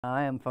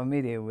I am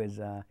familiar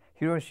with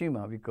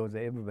Hiroshima because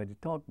everybody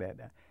talked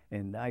that,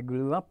 and I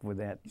grew up with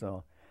that.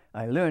 So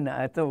I learned.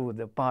 I thought it was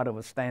a part of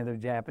a standard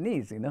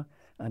Japanese, until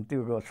I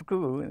go to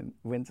school and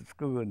went to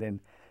school. And then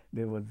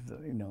there was,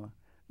 the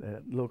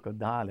local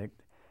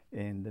dialect,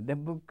 and the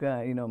book,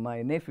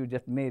 my nephew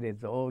just made it.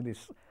 So all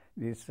this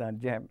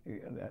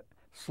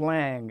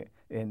slang,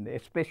 and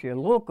especially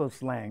local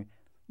slang.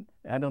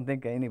 I don't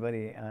think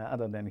anybody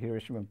other than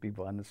Hiroshima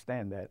people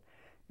understand that.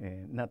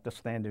 Not the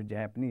standard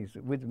Japanese,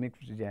 with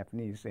mixed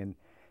Japanese, and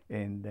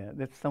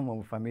that's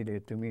somewhat familiar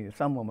to me.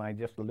 Some of them I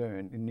just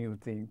learned new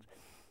things,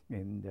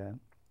 and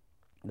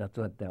that's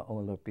what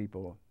all the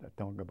people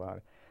talk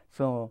about.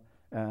 So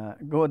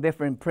go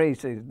different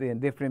places, then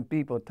different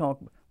people talk,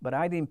 but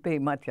I didn't pay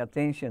much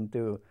attention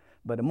to.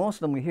 But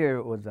most of them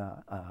here was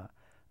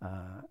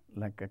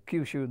like a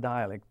Kyushu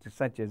dialect,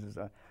 such as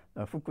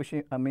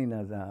Fukuoka,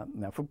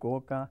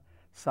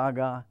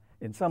 Saga,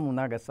 and some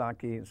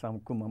Nagasaki,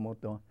 some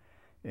Kumamoto.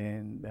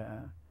 And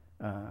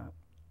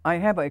I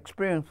have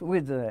experience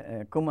with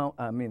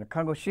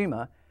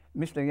Kagoshima.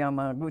 Mr.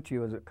 Yamaguchi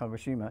was at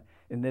Kagoshima,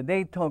 and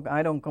they talk.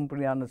 I don't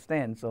completely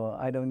understand, so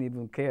I don't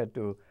even care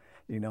to,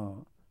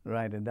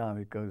 write it down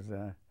because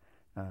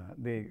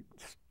they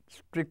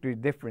strictly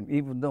different.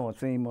 Even though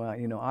same,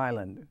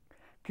 island,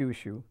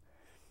 Kyushu,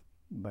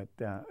 but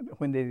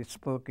when they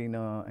spoke,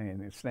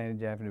 in standard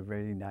Japanese,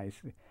 very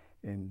nice,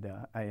 and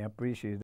I appreciate